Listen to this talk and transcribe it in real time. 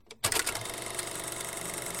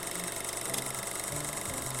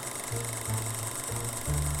Hello,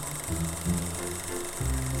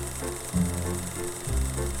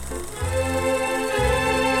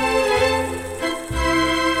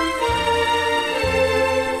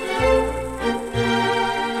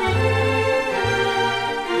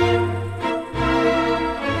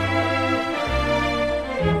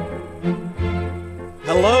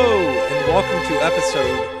 and welcome to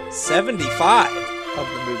episode 75 of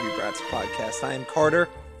the Movie Brats podcast. I am Carter,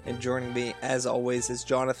 and joining me, as always, is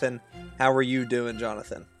Jonathan. How are you doing,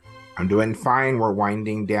 Jonathan? I'm doing fine. We're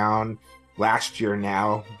winding down last year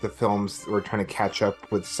now. The films, we're trying to catch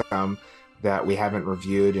up with some that we haven't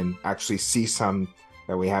reviewed and actually see some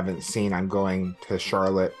that we haven't seen. I'm going to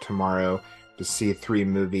Charlotte tomorrow to see 3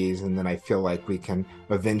 movies, and then I feel like we can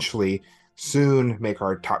eventually soon make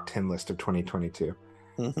our top 10 list of 2022.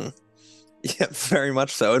 Mm-hmm. Yeah, very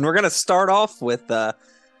much so. And we're going to start off with, I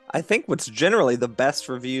think, what's generally the best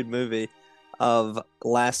reviewed movie of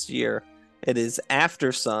last year. It is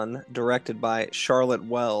Aftersun, directed by Charlotte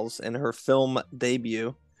Wells, in her film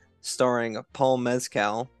debut, starring Paul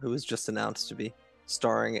Mescal, who was just announced to be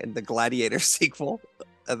starring in the Gladiator sequel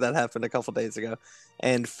that happened a couple days ago,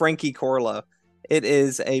 and Frankie Corlo. It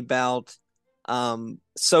is about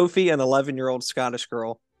Sophie, an 11-year-old Scottish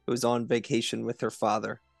girl who's on vacation with her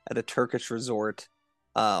father at a Turkish resort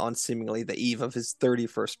on seemingly the eve of his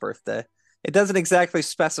 31st birthday. It doesn't exactly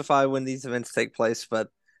specify when these events take place, but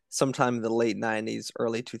sometime in the late 90s,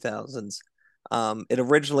 early 2000s. It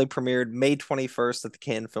originally premiered May 21st at the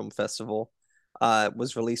Cannes Film Festival. It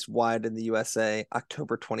was released wide in the USA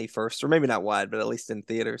October 21st, or maybe not wide, but at least in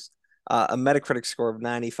theaters. A Metacritic score of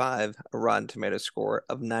 95, a Rotten Tomatoes score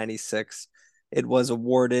of 96. It was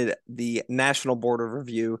awarded the National Board of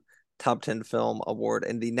Review Top 10 Film Award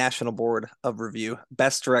and the National Board of Review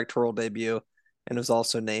Best Directorial Debut, and was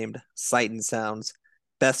also named Sight and Sound's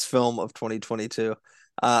Best Film of 2022.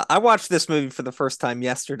 I watched this movie for the first time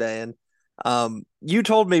yesterday, and you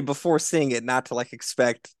told me before seeing it not to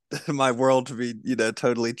expect my world to be,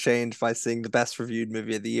 totally changed by seeing the best reviewed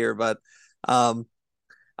movie of the year, but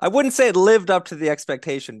I wouldn't say it lived up to the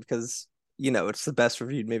expectation because it's the best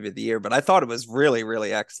reviewed movie of the year, but I thought it was really,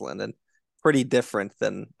 really excellent and pretty different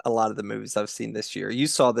than a lot of the movies I've seen this year. You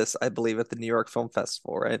saw this, I believe, at the New York Film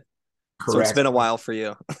Festival, right? Correct. So it's been a while for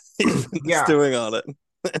you. Yeah. Stewing on it.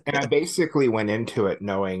 And I basically went into it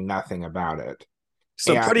knowing nothing about it.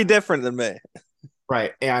 So pretty different than me.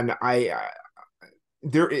 Right. And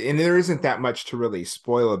there isn't that much to really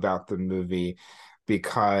spoil about the movie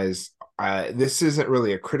because this isn't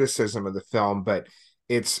really a criticism of the film, but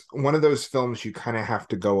it's one of those films you kind of have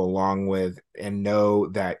to go along with and know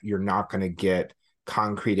that you're not going to get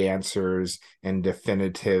concrete answers and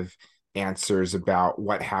definitive answers about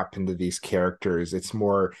what happened to these characters. It's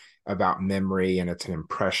more about memory and it's an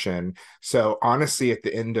impression. So honestly, at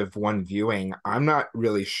the end of one viewing, I'm not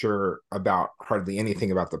really sure about hardly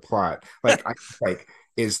anything about the plot.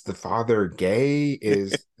 Is the father gay?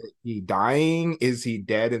 Is he dying? Is he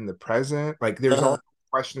dead in the present? There's all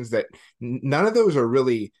questions that none of those are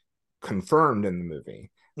really confirmed in the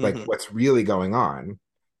movie. What's really going on.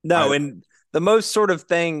 No, and the most sort of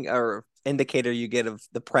thing or indicator you get of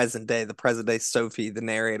the present day Sophie, the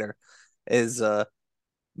narrator, is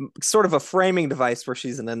sort of a framing device where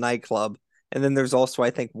she's in a nightclub. And then there's also, I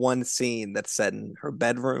think, one scene that's set in her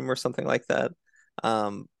bedroom or something like that.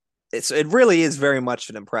 It really is very much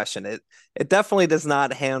an impression. It definitely does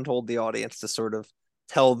not handhold the audience to sort of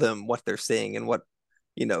tell them what they're seeing and what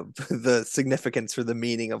the significance or the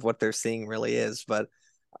meaning of what they're seeing really is. But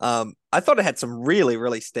I thought it had some really,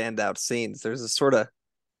 really standout scenes. There's a sort of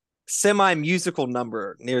semi-musical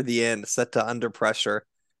number near the end set to Under Pressure.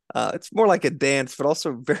 It's more like a dance, but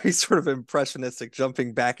also very sort of impressionistic,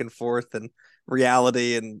 jumping back and forth and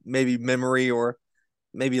reality and maybe memory or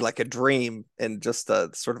maybe like a dream, and just a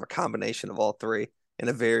sort of a combination of all three in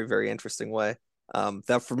a very, very interesting way.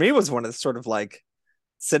 That for me was one of the sort of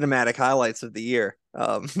cinematic highlights of the year.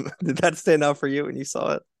 Did that stand out for you when you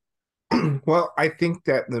saw it? Well, I think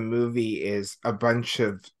that the movie is a bunch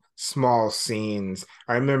of small scenes.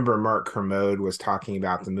 I remember Mark Kermode was talking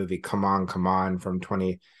about the movie Come On, Come On from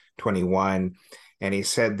 2021, and he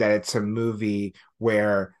said that it's a movie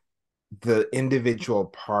where the individual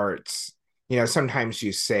parts, sometimes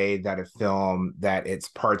you say that a film, that its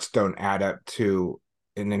parts don't add up to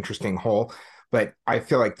an interesting whole, but I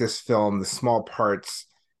feel like this film, the small parts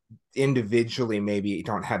individually maybe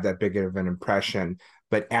don't have that big of an impression,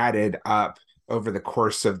 but added up over the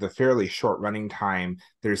course of the fairly short running time,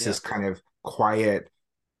 there's this kind of quietly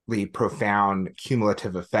profound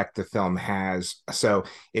cumulative effect the film has. So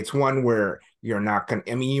it's one where you're not gonna,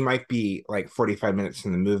 I mean, you might be like 45 minutes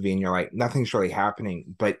in the movie and you're like, nothing's really happening,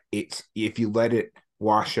 but it's, if you let it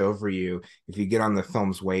wash over you, if you get on the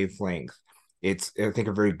film's wavelength, it's, I think,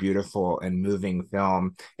 a very beautiful and moving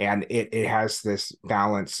film. And it has this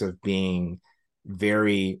balance of being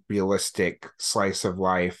very realistic, slice of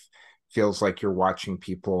life, feels like you're watching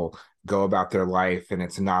people go about their life, and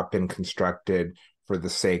it's not been constructed for the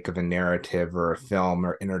sake of a narrative or a film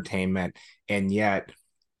or entertainment. And yet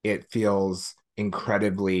it feels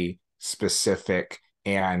incredibly specific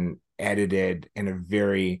and edited in a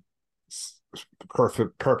very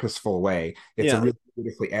perfect, purposeful way. It's a Yeah. really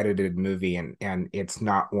beautifully edited movie, and it's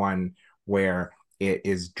not one where it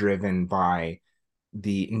is driven by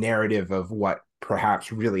the narrative of what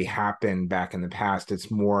perhaps really happened back in the past. It's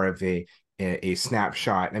more of a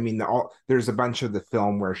snapshot. I mean, there's a bunch of the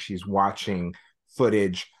film where she's watching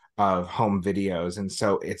footage of home videos, and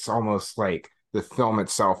so it's almost like the film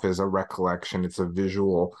itself is a recollection. It's a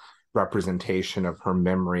visual representation of her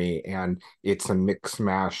memory, and it's a mix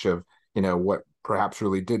mash of, what perhaps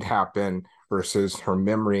really did happen versus her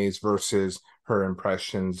memories versus her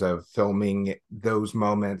impressions of filming those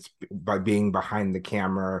moments by being behind the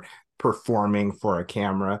camera, performing for a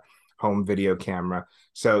camera, home video camera.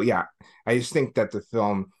 So yeah, I just think that the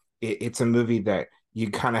film, it's a movie that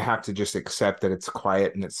you kind of have to just accept that it's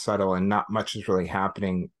quiet and it's subtle and not much is really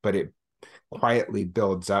happening, but it quietly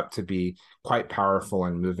builds up to be quite powerful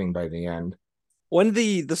and moving by the end. When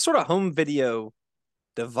the sort of home video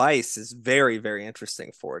device is very, very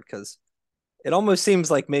interesting for it because it almost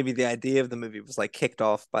seems like maybe the idea of the movie was like kicked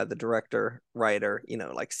off by the director, writer,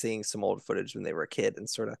 like seeing some old footage when they were a kid and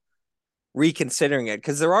sort of reconsidering it.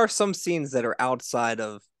 Because there are some scenes that are outside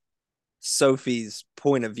of Sophie's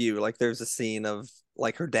point of view. Like there's a scene of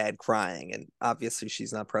like her dad crying, and obviously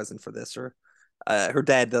she's not present for this, or her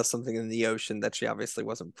dad does something in the ocean that she obviously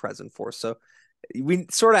wasn't present for. So we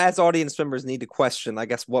sort of, as audience members, need to question, I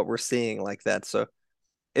guess, what we're seeing like that. So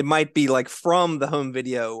it might be like from the home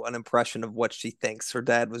video an impression of what she thinks her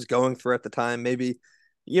dad was going through at the time. Maybe,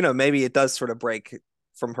 maybe it does sort of break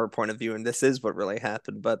from her point of view, and this is what really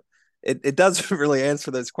happened. But it does really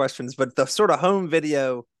answer those questions. But the sort of home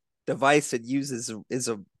video device it uses is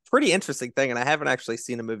a pretty interesting thing, and I haven't actually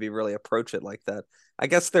seen a movie really approach it like that. I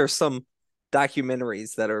guess there's some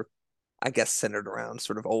documentaries that are, I guess, centered around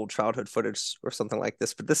sort of old childhood footage or something like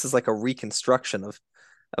this, but this is like a reconstruction of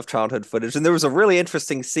childhood footage. And there was a really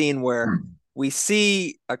interesting scene where we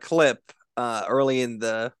see a clip early in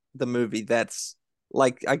the movie that's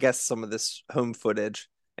like, I guess, some of this home footage,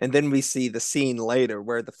 and then we see the scene later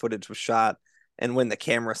where the footage was shot and when the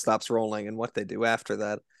camera stops rolling and what they do after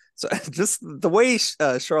that. So just the way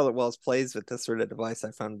Charlotte Wells plays with this sort of device,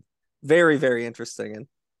 I found very, very interesting.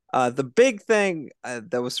 And the big thing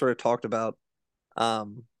that was sort of talked about,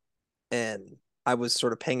 um, and I was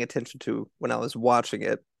sort of paying attention to when I was watching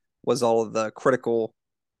it, was all of the critical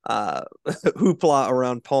hoopla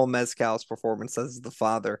around Paul Mescal's performance as the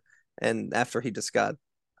father. And after he just got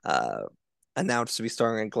uh, announced to be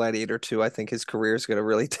starring in Gladiator 2, I think his career is going to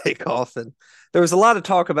really take off. And there was a lot of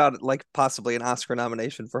talk about like possibly an Oscar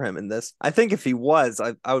nomination for him in this. I think if he was,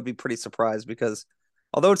 I would be pretty surprised because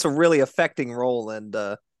although it's a really affecting role and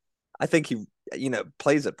I think he,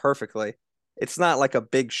 plays it perfectly. It's not like a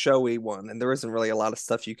big showy one, and there isn't really a lot of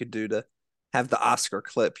stuff you could do to have the Oscar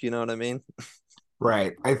clip. You know what I mean?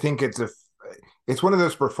 Right. I think it's one of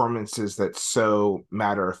those performances that's so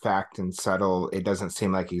matter of fact and subtle. It doesn't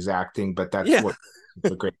seem like he's acting, but that's Yeah, what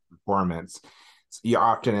a great performance.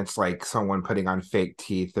 Often it's like someone putting on fake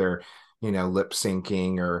teeth or, lip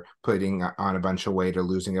syncing or putting on a bunch of weight or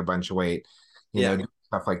losing a bunch of weight, yeah.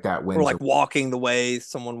 stuff like that Or wins. like walking the way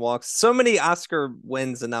someone walks. So many Oscar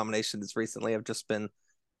wins and nominations recently have just been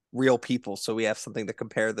real people, so we have something to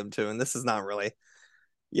compare them to. And this is not really,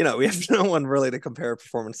 we have no one really to compare a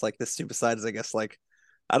performance like this to, besides, I guess, like,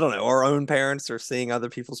 I don't know, our own parents or seeing other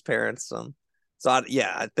people's parents.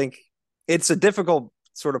 Yeah, I think it's a difficult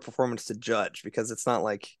sort of performance to judge because it's not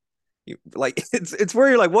like you like it's where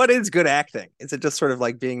you're like, what is good acting? Is it just sort of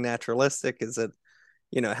like being naturalistic? Is it,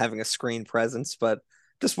 having a screen presence? But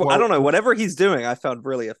just I don't Well, know, whatever he's doing, I found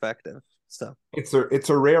really effective. So it's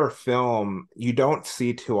a rare film. You don't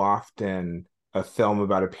see too often a film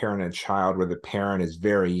about a parent and child where the parent is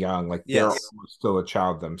very young, like they're yes, almost still a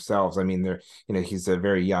child themselves. I mean, he's a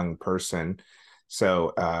very young person.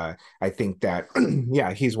 So I think that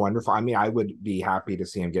yeah, he's wonderful. I mean, I would be happy to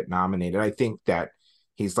see him get nominated. I think that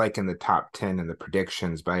he's like in the top 10 in the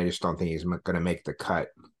predictions, but I just don't think he's going to make the cut.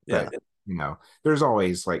 yeah. But there's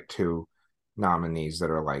always like two nominees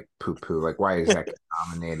that are like poo poo. Like, why is that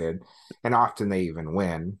nominated? And often they even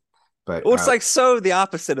win. But Well, it's like so the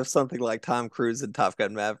opposite of something like Tom Cruise and Top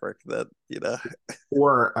Gun Maverick that,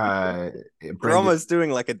 or they're Brendan, almost doing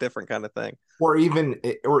like a different kind of thing. or even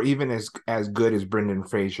as good as Brendan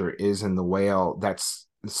Fraser is in The Whale. That's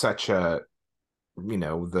such a,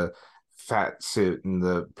 the fat suit and and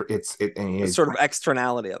The he's sort of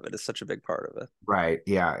externality of it is such a big part of it. right,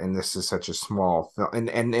 yeah, and this is such a small film,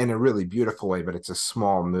 and in a really beautiful way, but it's a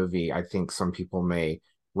small movie. I think some people may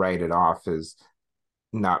write it off as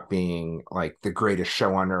not being like the greatest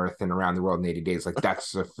show on earth and Around the World in 80 Days. Like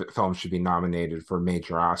that's a film should be nominated for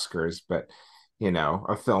major Oscars, but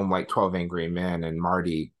a film like 12 Angry Men and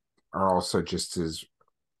Marty are also just as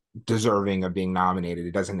deserving of being nominated.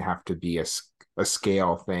 It doesn't have to be a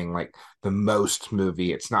scale thing like the most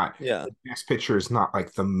movie. It's not, Yeah. the best picture is not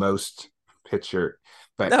like the most picture,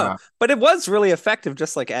 but No, but it was really effective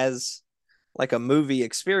just like as like a movie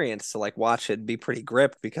experience to like watch it and be pretty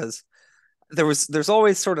gripped because there's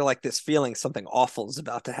always sort of like this feeling something awful is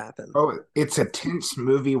about to happen. oh, it's a tense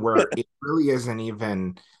movie where it really isn't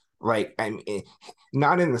even like, I mean,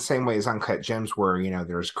 not in the same way as Uncut Gems, where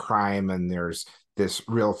there's crime and there's this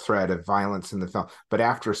real threat of violence in the film. But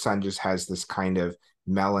After Sun just has this kind of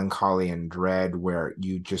melancholy and dread where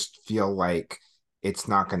you just feel like it's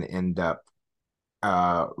not going to end up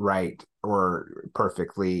right or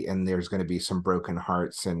perfectly, and there's going to be some broken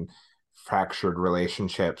hearts and fractured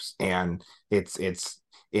relationships, and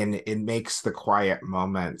it makes the quiet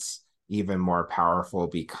moments even more powerful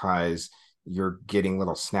because you're getting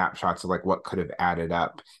little snapshots of like what could have added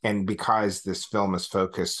up. And because this film is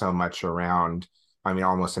focused so much around, I mean,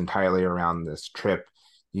 almost entirely around this trip,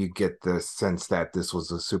 you get the sense that this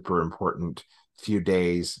was a super important few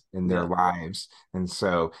days in their Yeah. lives. And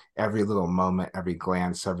so every little moment, every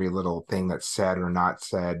glance, every little thing that's said or not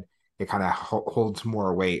said, it kind of holds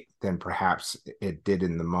more weight than perhaps it did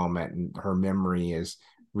in the moment. And her memory is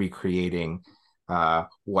recreating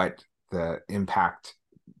what the impact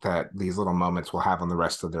that these little moments will have on the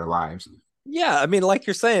rest of their lives. Yeah, I mean, like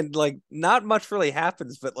you're saying, like not much really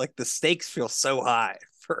happens, but like the stakes feel so high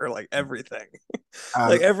for like everything.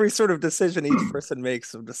 Like Um, every sort of decision each person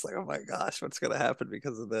makes, I'm just like, oh my gosh, what's gonna happen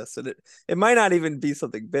because of this? And it might not even be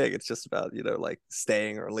something big. It's just about, like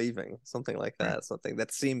staying or leaving, something like that, something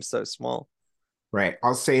that seems so small. Right.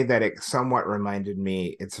 I'll say that it somewhat reminded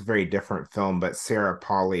me, it's a very different film, but Sarah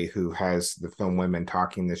Polley, who has the film Women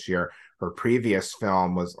Talking this year, her previous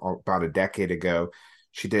film was about a decade ago.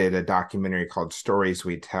 She did a documentary called Stories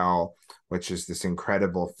We Tell, which is this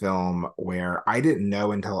incredible film where I didn't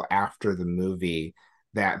know until after the movie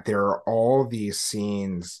that there are all these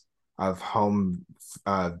scenes of home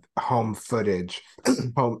footage,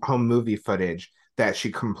 home movie footage that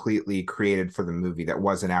she completely created for the movie that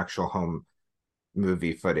wasn't actual home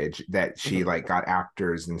movie footage, that she Mhm. like got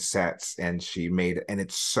actors and sets and she made, and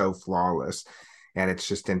it's so flawless. And it's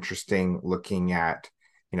just interesting looking at,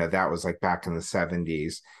 that was like back in the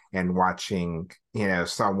 70s, and watching,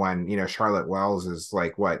 someone, Charlotte Wells is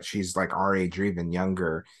like, what, she's like our age or even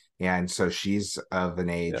younger, and so she's of an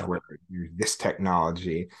age Yeah. where this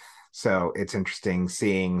technology, so it's interesting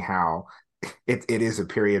seeing how it is a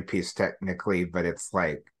period piece technically, but it's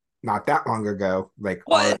like not that long ago, like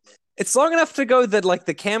Well, it's long enough to go that like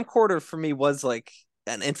the camcorder for me was like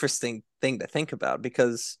an interesting thing to think about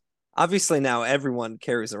because obviously now everyone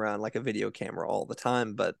carries around like a video camera all the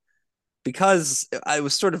time, but because I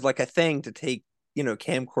was sort of like a thing to take,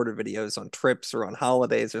 camcorder videos on trips or on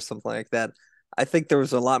holidays or something like that. I think there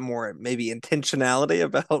was a lot more maybe intentionality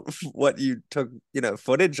about what you took,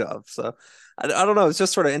 footage of. So I don't know. It's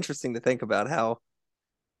just sort of interesting to think about how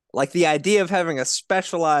like the idea of having a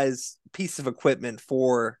specialized piece of equipment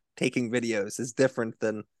for taking videos is different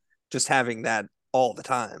than just having that all the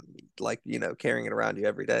time, like, carrying it around you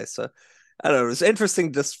every day. So I don't know. It was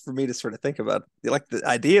interesting just for me to sort of think about like the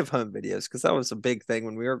idea of home videos because that was a big thing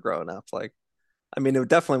when we were growing up. Like, I mean, it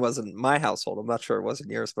definitely wasn't my household. I'm not sure it was in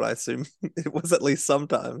yours, but I assume it was at least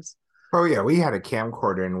sometimes. Oh yeah, we had a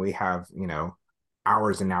camcorder and we have,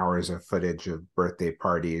 hours and hours of footage of birthday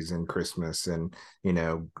parties and Christmas and,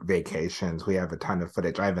 vacations. We have a ton of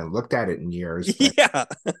footage. I haven't looked at it in years, but Yeah.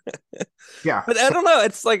 yeah. But I So don't know.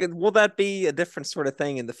 It's like, will that be a different sort of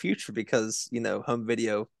thing in the future? Because, home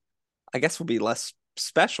video, I guess, will be less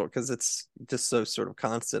special because it's just so sort of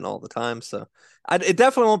constant all the time. So it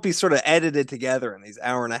definitely won't be sort of edited together in these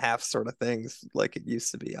hour and a half sort of things like it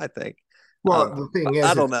used to be, I think. well, the thing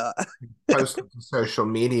I is, don't if know. you post it to social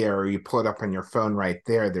media or you pull it up on your phone right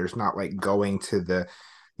there, there's not like going to the,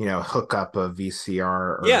 hook up a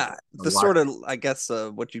VCR or Yeah, the watch. sort of, I guess,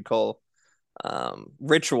 what you'd call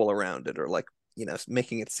ritual around it or like,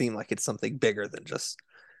 making it seem like it's something bigger than just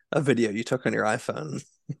a video you took on your iPhone.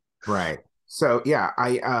 Right. So yeah,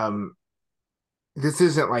 I this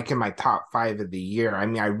isn't like in my top five of the year. I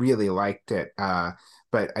mean, I really liked it.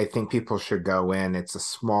 But I think people should go in. It's a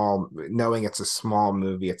small, knowing it's a small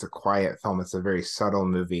movie, it's a quiet film, it's a very subtle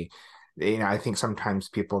movie. You know, I think sometimes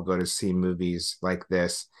people go to see movies like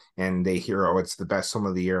this and they hear, oh, it's the best film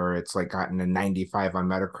of the year, or it's like gotten a 95 on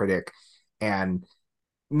Metacritic. And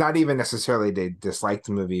not even necessarily they dislike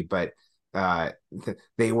the movie, but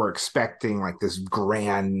they were expecting like this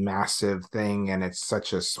grand, massive thing, and it's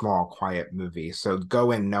such a small, quiet movie. So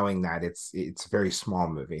go in knowing that it's a very small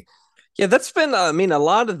movie. Yeah, that's been I mean a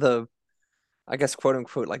lot of the I guess quote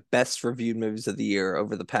unquote like best reviewed movies of the year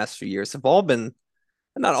over the past few years have all been,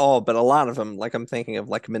 not all, but a lot of them, like I'm thinking of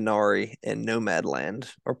like Minari and Nomadland,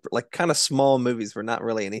 or like kind of small movies where not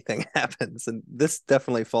really anything happens. And this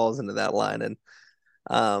definitely falls into that line. And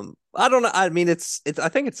I don't know. I mean, it's I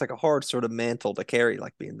think it's like a hard sort of mantle to carry,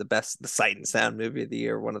 like being the Sight and Sound movie of the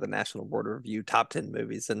year, one of the National Board of Review top 10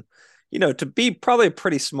 movies. And to be probably a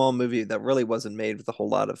pretty small movie that really wasn't made with a whole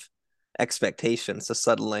lot of expectations to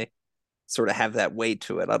suddenly sort of have that weight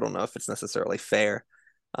to it. I don't know if it's necessarily fair.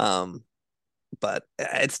 Um, but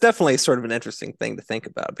it's definitely sort of an interesting thing to think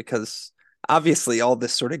about because obviously all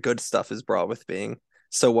this sort of good stuff is brought with being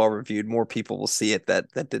so well reviewed. More people will see it that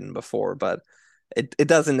didn't before, but it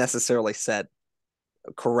doesn't necessarily set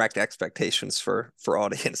correct expectations for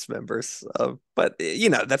audience members. But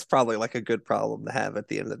that's probably like a good problem to have at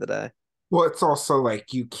the end of the day. Well, it's also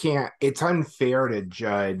like you can't, it's unfair to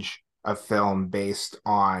judge a film based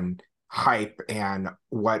on hype and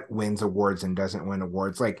what wins awards and doesn't win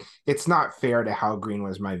awards. Like, it's not fair to How Green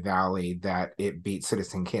Was My Valley that it beat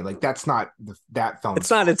Citizen Kane. Like, that's not that It's film's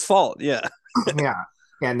not fault. its fault. Yeah. Yeah.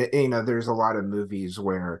 And, there's a lot of movies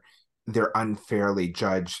where they're unfairly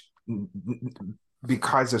judged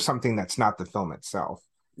because of something that's not the film itself.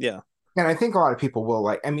 Yeah. And I think a lot of people will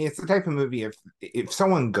like. I mean, it's the type of movie if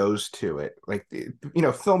someone goes to it, like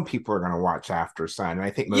film people are going to watch After Sun, and I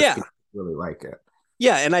think most Yeah. people really like it.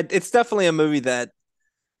 Yeah. And it's definitely a movie that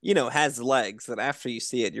has legs that after you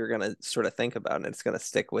see it, you're going to sort of think about it and it's going to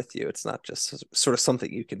stick with you. It's not just sort of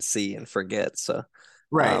something you can see and forget. So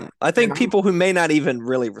Right. I And think people who may not even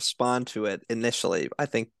really respond to it initially, I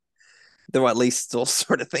think they'll at least still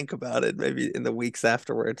sort of think about it maybe in the weeks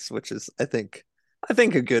afterwards, which is, I think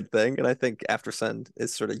a good thing. And I think After Sun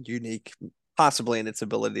is sort of unique, possibly in its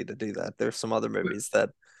ability to do that. There's some other movies that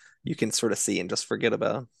you can sort of see and just forget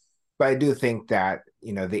about. but I do think that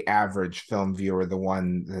the average film viewer, the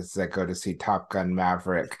one that go to see Top Gun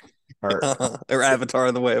Maverick, or Or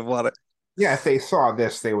Avatar: The Way of Water. yeah, if they saw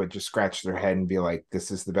this, they would just scratch their head and be like, "This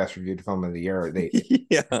is the best reviewed film of the year."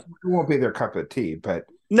 Yeah. It won't be their cup of tea, but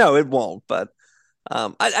No, it won't. But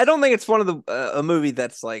I don't think it's one of the a movie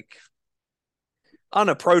that's like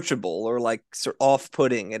unapproachable or like sort of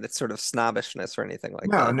off-putting in its sort of snobbishness or anything like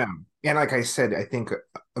no, that. no. And like I said, I think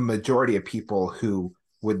a majority of people who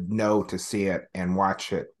would know to see it and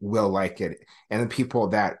watch it will like it. And the people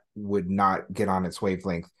that would not get on its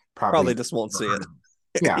wavelength Probably probably just won't never see heard it. of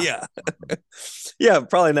it. Yeah. Yeah. Yeah,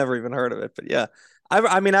 probably never even heard of it, but yeah.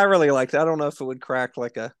 I mean, I really liked it. I don't know if it would crack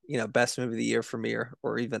like a, best movie of the year for me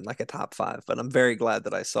or even like a top five, but I'm very glad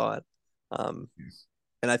that I saw it. Um,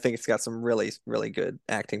 and I think it's got some really, really good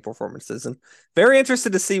acting performances and very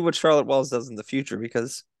interested to see what Charlotte Wells does in the future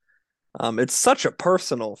because it's such a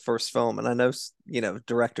personal first film. And I know,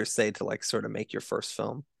 directors say to like sort of make your first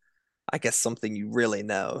film, I guess something you really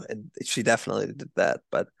know. And she definitely did that,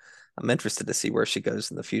 but I'm interested to see where she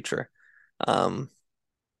goes in the future. Um,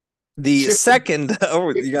 the Shifting, second, oh,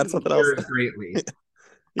 you got shifting something else? gears greatly.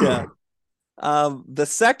 Yeah. The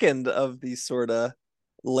second of these sort of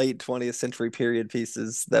late 20th century period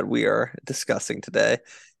pieces that we are discussing today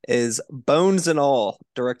is Bones and All,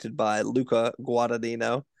 directed by Luca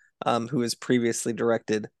Guadagnino, who has previously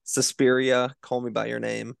directed Suspiria, Call Me by Your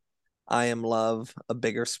Name, I Am Love, A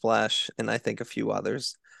Bigger Splash, and I think a few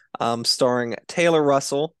others. Starring Taylor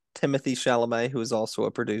Russell, Timothy Chalamet, who is also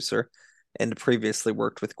a producer and previously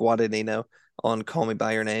worked with Guadagnino on Call Me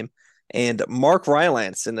by Your Name, and Mark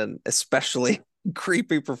Rylance in an especially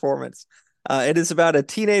creepy performance. It is about a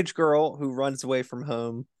teenage girl who runs away from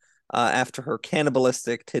home after her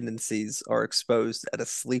cannibalistic tendencies are exposed at a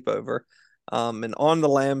sleepover. And on the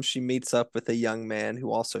lam, she meets up with a young man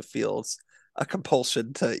who also feels a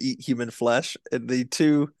compulsion to eat human flesh. And the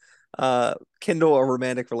two kindle a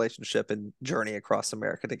romantic relationship and journey across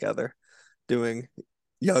America together, doing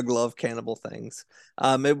young love cannibal things.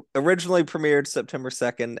 It originally premiered September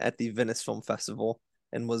 2nd at the Venice Film Festival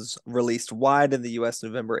and was released wide in the US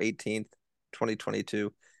November 18th,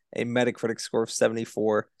 2022. A Metacritic score of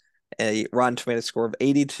 74, a Rotten Tomato score of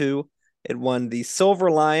 82, It won the Silver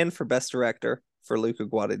Lion for Best Director for Luca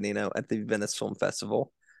Guadagnino at the Venice Film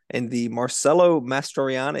Festival, and the Marcello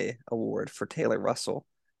Mastroianni Award for Taylor Russell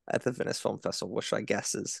at the Venice Film Festival, which I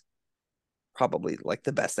guess is probably like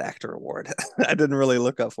the Best Actor award. I didn't really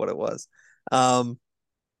look up what it was. Um,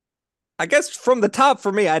 I guess from the top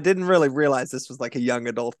for me, I didn't really realize this was like a young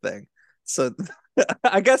adult thing. So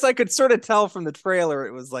I guess I could sort of tell from the trailer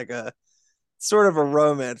it was like a sort of a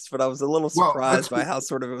romance, but I was a little Well, surprised by how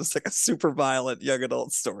sort of it was like a super violent young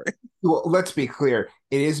adult story. let's be clear.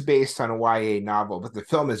 It is based on a YA novel, but the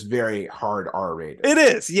film is very hard R rated. It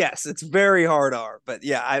is, yes, it's very hard R, but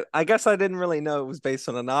yeah, I guess I didn't really know it was based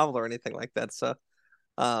on a novel or anything like that. So,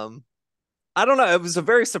 um, I don't know. It was a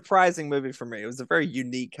very surprising movie for me. It was a very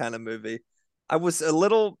unique kind of movie. I was a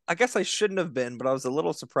little, I guess I shouldn't have been, but I was a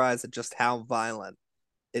little surprised at just how violent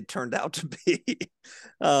it turned out to be.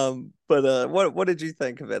 But what did you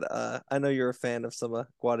think of it? I know you're a fan of some of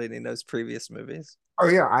Guadagnino's previous movies. Oh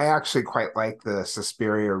yeah, I actually quite like the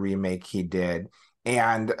Suspiria remake he did.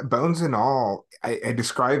 And Bones and All, I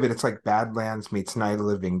describe it, it's like Badlands meets Night of the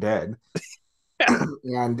Living Dead.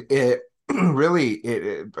 And it really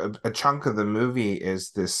a chunk of the movie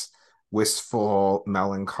is this wistful,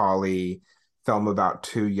 melancholy film about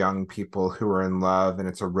two young people who are in love, and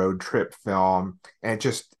it's a road trip film, and it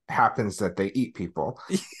just happens that they eat people.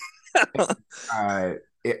 uh,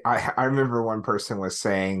 I remember one person was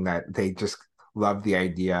saying that they just love the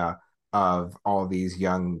idea of all these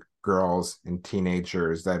young girls and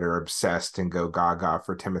teenagers that are obsessed and go gaga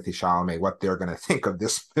for Timothy Chalamet, what they're going to think of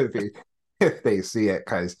this movie if they see it,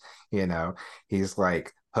 because he's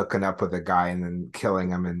like hooking up with a guy and then killing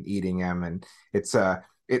him and eating him, and it's a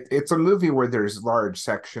movie where there's large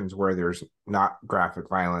sections where there's not graphic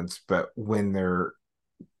violence, but when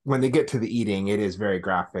they get to the eating, it is very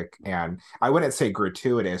graphic, and I wouldn't say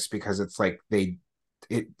gratuitous because it's like it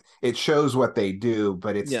it shows what they do,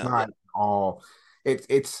 but it's Yeah, not all.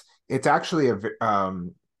 It's actually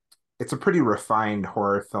it's a pretty refined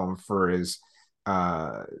horror film for his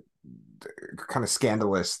uh kind of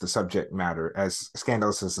scandalous the subject matter as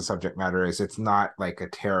scandalous as the subject matter is. It's not like a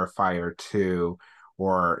Terrifier 2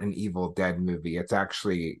 or an Evil Dead movie. It's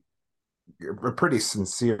actually a pretty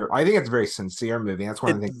sincere. I think it's a very sincere movie. That's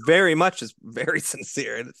one of it the things. very much is very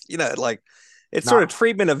sincere, and it's like its sort of Not,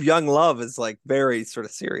 treatment of young love is like very sort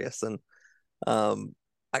of serious and um,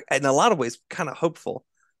 in a lot of ways kind of hopeful,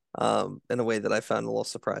 in a way that I found a little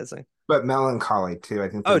surprising. but melancholy too. I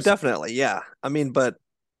think Oh, there's definitely, yeah. I mean, but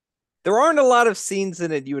there aren't a lot of scenes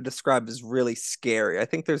in it you would describe as really scary. I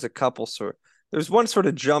think there's a couple there's one sort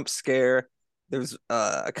of jump scare. There's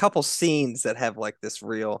a couple scenes that have like this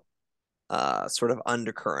real sort of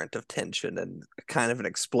undercurrent of tension and kind of an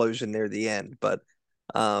explosion near the end. But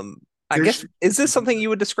I there's guess is this something you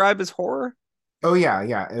would describe as horror? oh yeah,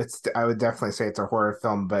 yeah. It's I would definitely say it's a horror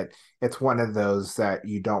film, but it's one of those that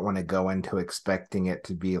you don't want to go into expecting it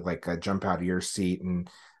to be like a jump out of your seat and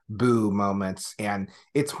boo moments. And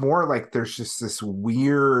it's more like there's just this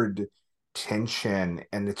weird tension,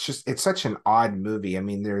 and it's such an odd movie. I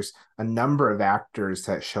mean, there's a number of actors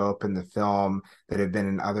that show up in the film that have been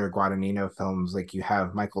in other Guadagnino films. Like you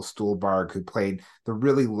have Michael Stuhlbarg, who played the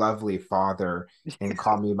really lovely father in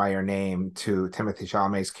Call Me by Your Name to Timothy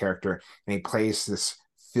Chalamet's character, and he plays this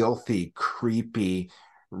filthy, creepy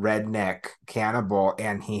redneck cannibal,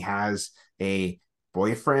 and he has a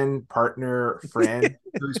boyfriend, partner, friend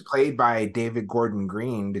who's played by David Gordon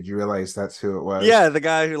Green. Did you realize that's who it was? Yeah, the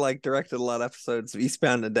guy who like directed a lot of episodes of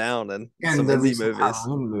Eastbound and Down and And some the indie recent movies.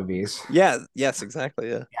 Halloween movies. Yeah, yes, exactly.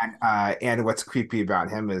 Yeah. And what's creepy about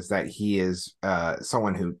him is that he is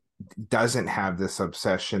someone who doesn't have this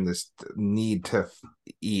obsession, this need to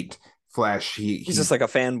eat flesh. He's He just like a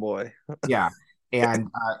fanboy. Yeah. And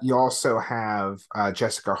you also have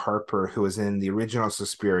Jessica Harper, who was in the original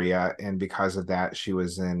Suspiria, and because of that, she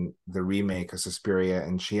was in the remake of Suspiria,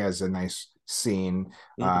 and she has a nice scene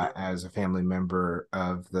Mhm. as a family member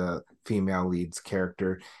of the female lead's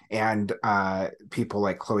character. And people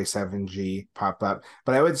like Chloe Sevigny pop up.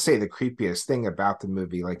 But I would say the creepiest thing about the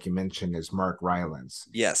movie, like you mentioned, is Mark Rylance.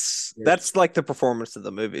 Yes. That's like the performance of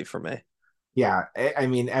the movie for me. Yeah, I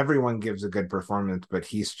mean, everyone gives a good performance, but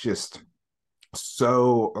he's just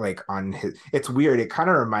so like on his it's weird. It kind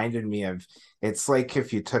of reminded me of it's like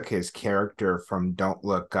if you took his character from Don't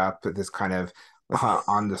Look Up, this kind of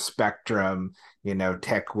on the spectrum,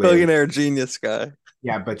 tech whiz. Billionaire genius guy.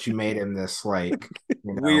 Yeah, but you made him this like,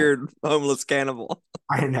 you know, Weird homeless cannibal.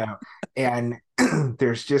 I know. And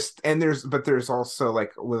there's also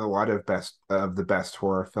like with a lot of the best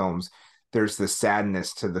horror films, there's the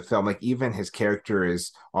sadness to the film. Like even his character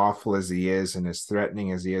is awful as he is and as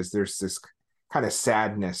threatening as he is, there's this kind of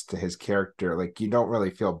sadness to his character. Like you don't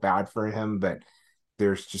really feel bad for him, but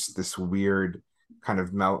there's just this weird kind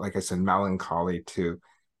of like I said, melancholy to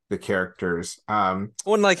the characters.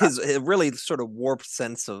 When like his really sort of warped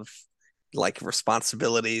sense of like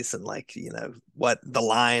responsibilities and like what the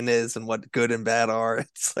line is and what good and bad are.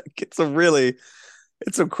 It's like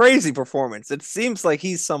it's a crazy performance. It seems like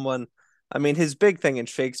he's someone. I mean, his big thing in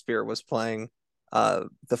Shakespeare was playing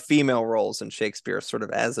the female roles in Shakespeare sort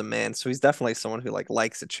of as a man. So he's definitely someone who like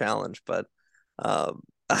likes a challenge, but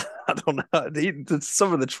I don't know.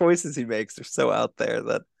 Some of the choices he makes are so out there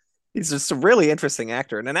that he's just a really interesting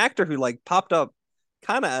actor and an actor who like popped up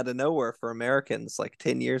kind of out of nowhere for Americans like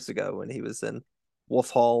 10 years ago when he was in Wolf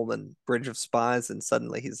Hall and Bridge of Spies, and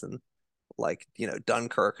suddenly he's in like,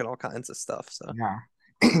 Dunkirk and all kinds of stuff. So Yeah.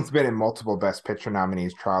 He's been in multiple Best Picture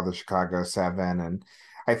nominees, Trial of the Chicago Seven, and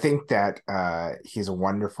I think that he's a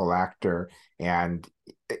wonderful actor, and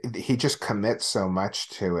he just commits so much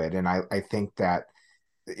to it. And I think that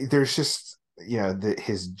there's just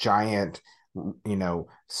his giant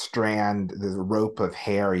strand, the rope of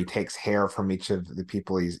hair. He takes hair from each of the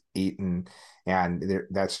people he's eaten, and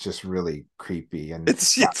that's just really creepy. And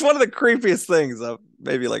it's one of the creepiest things I've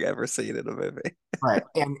maybe like ever seen in a movie. right.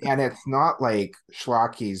 And it's not like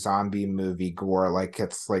schlocky zombie movie gore. Like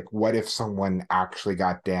it's like what if someone actually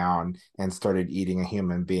got down and started eating a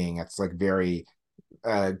human being? It's like very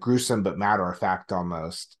gruesome but matter of fact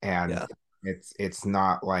almost. And Yeah. it's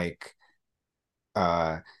not like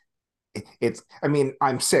uh it's I mean,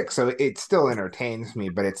 I'm sick, so it still entertains me,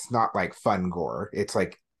 but it's not like fun gore. It's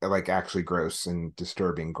like actually gross and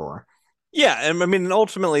disturbing gore. Yeah, and I mean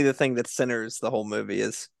ultimately the thing that centers the whole movie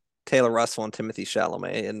is Taylor Russell and Timothy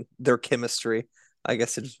Chalamet and their chemistry, I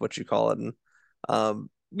guess is what you call it. And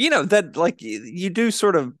that like you do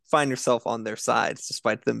sort of find yourself on their sides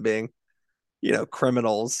despite them being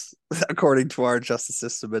criminals according to our justice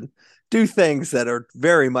system and do things that are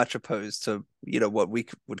very much opposed to, what we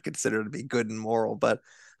would consider to be good and moral. But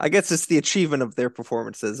I guess it's the achievement of their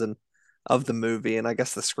performances and of the movie, and I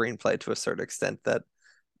guess the screenplay to a certain extent that,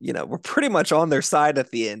 we're pretty much on their side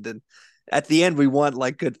at the end. And at the end, we want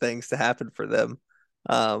like good things to happen for them.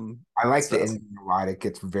 I like the So ending a lot. It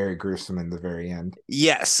gets very gruesome in the very end.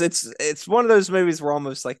 yes, it's one of those movies where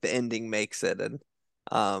almost like the ending makes it. And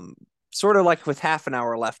um sort of like with half an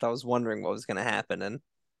hour left, I was wondering what was going to happen, and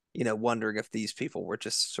wondering if these people were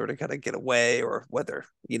just sort of going to get away or whether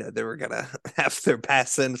they were going to have their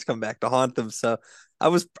past sins come back to haunt them. So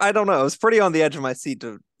I don't know, I was pretty on the edge of my seat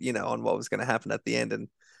to on what was going to happen at the end. And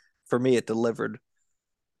for me it delivered.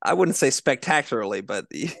 I wouldn't say spectacularly, but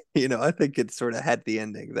I think it sort of had the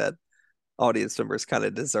ending that audience members kind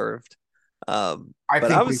of deserved. I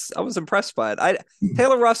But I think we was I was impressed by it. I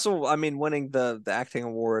Taylor Russell, I mean, winning the acting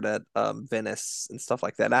award at Venice and stuff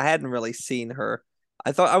like that. I hadn't really seen her.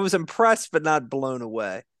 I thought I was impressed, but not blown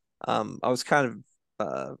away. I was kind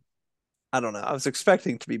of I don't know. I was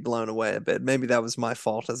expecting to be blown away a bit. Maybe that was my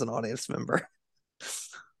fault as an audience member.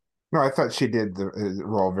 no, I thought she did the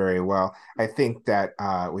role very well. I think that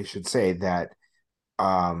we should say that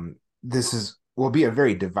this is will be a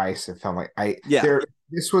very divisive film. Like Yeah.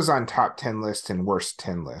 this was on top 10 lists and worst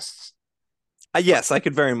 10 lists. Yes, I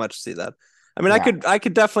could very much see that. I mean, Yeah, I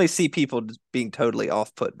could definitely see people being totally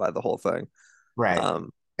off put by the whole thing. right.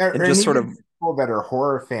 Um, and And just sort even of people that are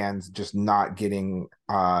horror fans just not getting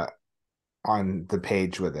on the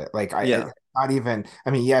page with it. Like yeah. not even. I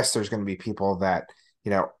mean, yes, there's going to be people that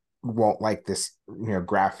you know won't like this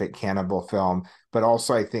graphic cannibal film, but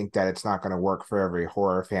also I think that it's not going to work for every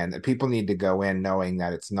horror fan. That people need to go in knowing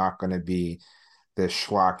that it's not going to be this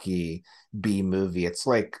schlocky B movie. It's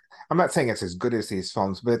like I'm not saying it's as good as these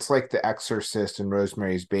films, but it's like The Exorcist and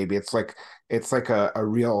Rosemary's Baby. It's like a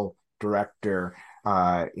real director,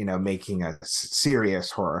 making a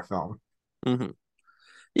serious horror film. Hmm.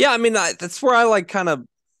 Yeah, I mean, that's where I like kind of,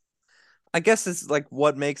 I guess it's like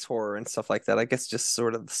what makes horror and stuff like that. I guess just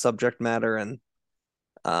sort of the subject matter and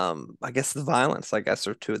I guess the violence, I guess,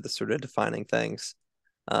 are two of the sort of defining things.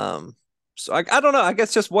 Um, so I don't know. I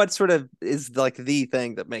guess just what sort of is like the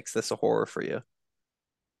thing that makes this a horror for you?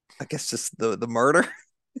 I guess just the murder,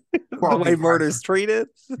 the Well, way because murder is treated.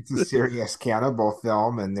 it's a serious cannibal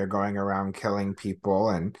film and they're going around killing people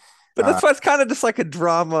and But that's why it's kind of just like a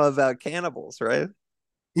drama about cannibals, right?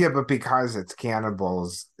 yeah, but because it's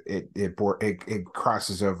cannibals, it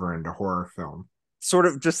crosses over into horror film. Sort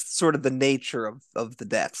of the nature of the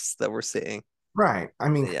deaths that we're seeing. Right. I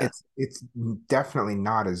mean, Yeah. it's definitely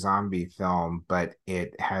not a zombie film, but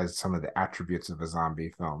it has some of the attributes of a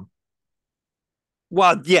zombie film.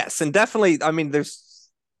 Well, yes, and definitely. I mean, there's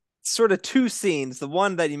sort of two scenes. The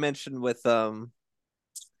one that you mentioned with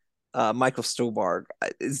Michael Stuhlbarg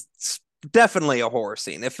is definitely a horror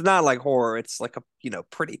scene. If not like horror, it's like a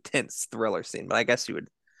pretty tense thriller scene. But I guess you would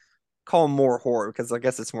call him more horror because I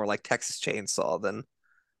guess it's more like Texas Chainsaw than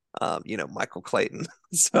Michael Clayton.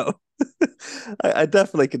 So I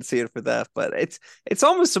definitely can see it for that. But it's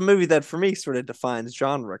almost a movie that for me sort of defines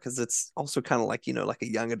genre because it's also kind of like like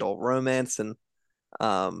a young adult romance and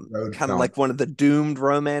Road kind of film. like one of the doomed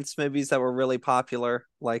romance movies that were really popular.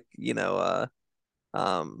 Like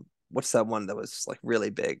what's that one that was like really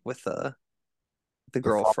big with the The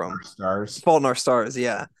girl Fault in from Our Stars. Fault in Our Stars?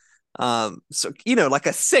 Yeah. So like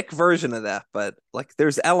a sick version of that, but like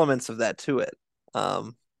there's elements of that to it.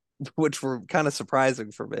 Um, which were kind of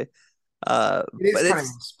surprising for me. Uh, It is but kind of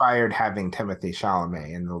it's inspired having Timothy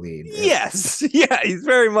Chalamet in the lead. yes, yeah, he's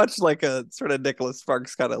very much like a sort of Nicholas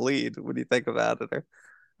Sparks kind of lead when you think about it, or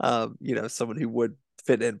someone who would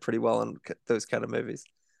fit in pretty well in those kind of movies.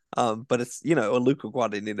 But it's a Luca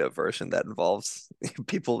Guadagnino version that involves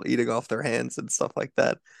people eating off their hands and stuff like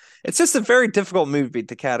that. It's just a very difficult movie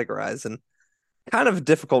to categorize and kind of a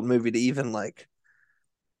difficult movie to even like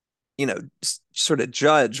sort of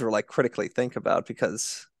judge or like critically think about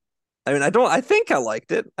because I mean I think I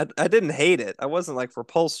liked it. I didn't hate it. I wasn't like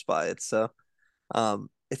repulsed by it. So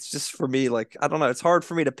it's just for me like I don't know, it's hard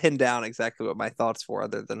for me to pin down exactly what my thoughts were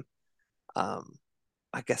other than um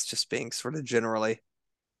I guess just being sort of generally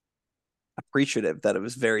appreciative that it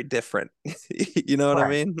was very different. You know what I Right.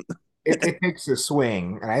 mean? It takes a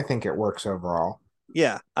swing, and I think it works overall.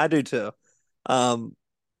 Yeah, I do too. Um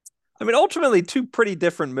I mean ultimately two pretty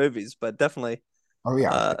different movies, but definitely Oh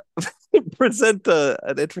yeah. uh present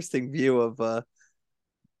an interesting view of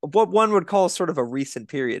what one would call sort of a recent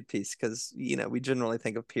period piece because we generally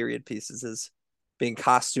think of period pieces as being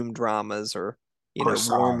costume dramas or war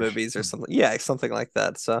Corsage. movies or something, yeah, something like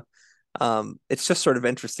that. So it's just sort of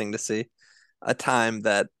interesting to see a time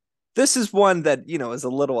that this is one that is a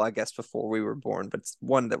little I guess before we were born, but it's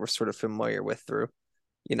one that we're sort of familiar with through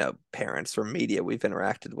parents or media we've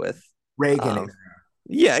interacted with. Reagan um era.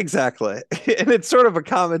 yeah, exactly. And it's sort of a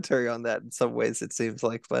commentary on that in some ways, it seems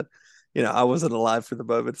like, but I wasn't alive for the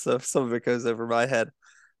moment, so some of it goes over my head.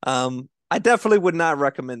 I definitely would not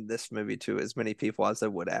recommend this movie to as many people as I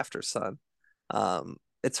would After Sun.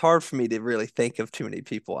 It's hard for me to really think of too many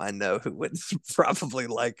people I know who would probably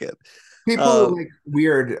like it. People Um, who like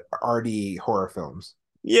weird arty horror films.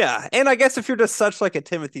 yeah, and I guess if you're just such like a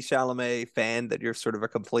Timothy Chalamet fan that you're sort of a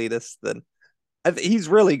completist, then he's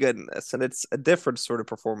really good in this, and it's a different sort of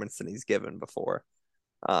performance than he's given before.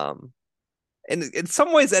 Um, and in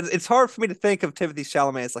some ways, it's hard for me to think of Timothy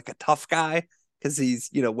Chalamet as like a tough guy because he's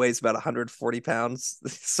weighs about 140 pounds,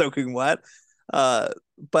 soaking wet. Uh,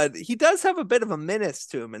 but he does have a bit of a menace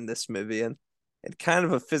to him in this movie, and kind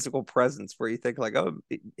of a physical presence where you think like, oh,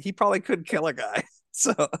 he probably could kill a guy.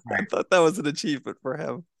 So I Right. thought that was an achievement for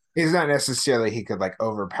him. It's not necessarily he could like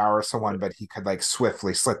overpower someone, but he could like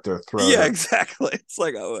swiftly slit their throat Yeah, or exactly. It's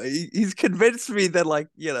like, oh, he's convinced me that like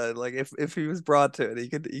like if he was brought to it, he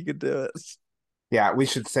could do it. yeah, we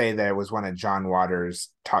should say that it was one of John Waters'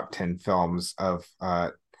 top 10 films of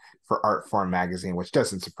for Artform magazine, which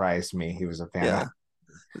doesn't surprise me. He was a fan of. Yeah.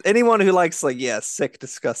 Anyone who likes like sick,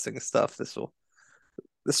 disgusting stuff,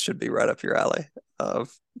 this should be right up your alley.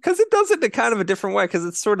 Because it does it in kind of a different way. Because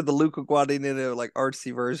it's sort of the Luca Guadagnino like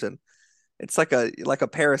artsy version. It's like a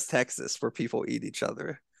Paris, Texas, where people eat each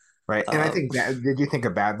other. Right. And I Um, think that did you think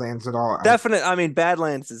of Badlands at all? definite. I mean,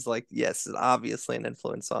 Badlands is like yes, obviously an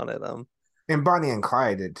influence on it. And Bonnie and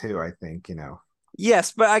Clyde did too, I think.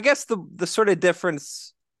 Yes, but I guess the sort of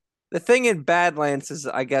difference, the thing in Badlands is,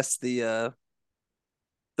 I guess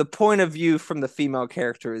the point of view from the female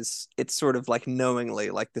character is it's sort of like knowingly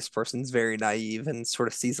like this person's very naive and sort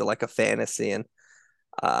of sees it like a fantasy and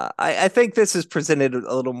I think this is presented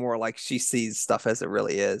a little more like she sees stuff as it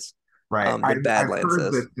really is Right. than I've Badlands heard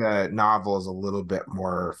is. that the novel is a little bit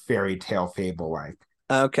more fairy tale fable like.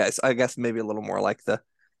 Okay, so I guess maybe a little more like the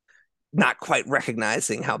not quite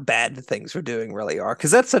recognizing how bad the things we're doing really are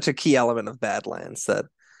because that's such a key element of Badlands that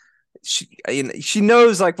she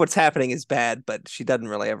knows like what's happening is bad, but she doesn't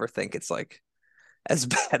really ever think it's like as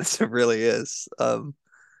bad as it really is.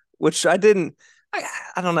 Which I didn't.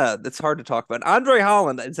 I don't know. It's hard to talk about. Andre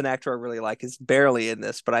Holland is an actor I really like. Is barely in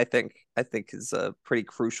this, but I think is a pretty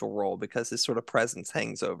crucial role because his sort of presence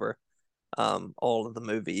hangs over all of the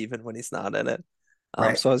movie, even when he's not in it.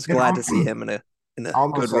 Right. So I was And glad to see him in a good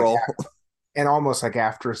almost like role. and almost like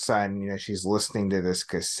After Sun, she's listening to this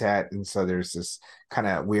cassette, and so there's this kind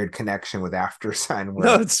of weird connection with After Sun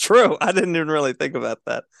No, where it's true. I didn't even really think about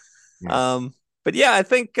that. yeah, Um, but yeah, I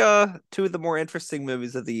think two of the more interesting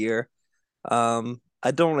movies of the year.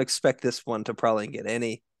 I don't expect this one to probably get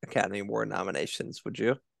any Academy Award nominations, would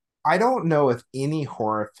you? I don't know if any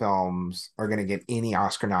horror films are going to get any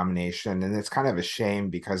Oscar nomination, and it's kind of a shame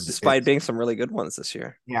because Despite being some really good ones this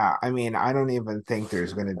year. yeah, I mean, I don't even think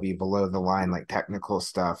there's going to be below the line like technical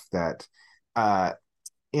stuff that, uh,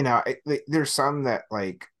 there's some that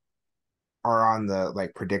like are on the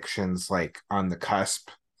like predictions, like on the cusp.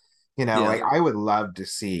 Yeah. Like I would love to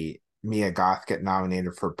see Mia Goth get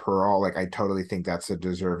nominated for Pearl. Like I totally think that's a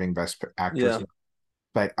deserving Best Actress. Yeah.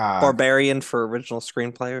 But Barbarian for original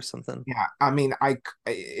screenplay or something. yeah, I mean,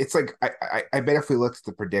 it's like I bet if we looked at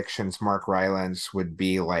the predictions, Mark Rylance would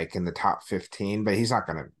be like in the top 15, but he's not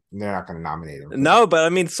gonna. They're not gonna nominate him for that. No, but I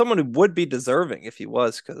mean, someone who would be deserving if he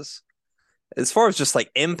was, because as far as just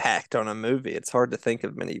like impact on a movie, it's hard to think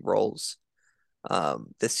of many roles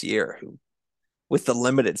this year who, with the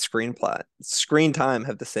limited screen time,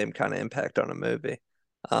 have the same kind of impact on a movie.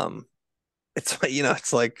 Um, it's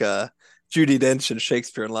like Judi Dench in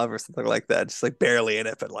Shakespeare in Love or something like that, just like barely in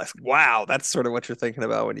it, but like wow, that's sort of what you're thinking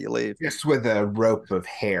about when you leave. Just with a rope of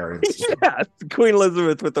hair. Yeah, Queen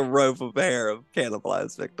Elizabeth with a rope of hair of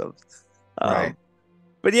cannibalized victims. Right.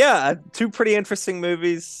 But yeah, two pretty interesting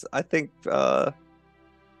movies. I think.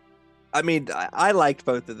 I mean, I liked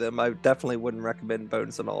both of them. I definitely wouldn't recommend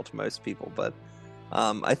Bones and All to most people, but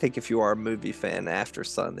I think if you are a movie fan, After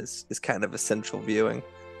Sun is kind of essential viewing.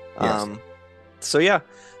 Yes. So yeah,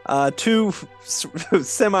 two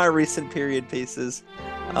semi-recent period pieces.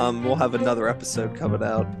 We'll have another episode coming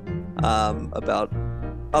out about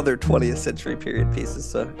other 20th century period pieces,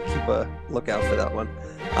 so keep a lookout for that one.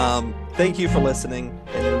 Thank you for listening,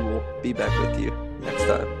 and we will be back with you next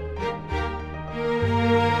time.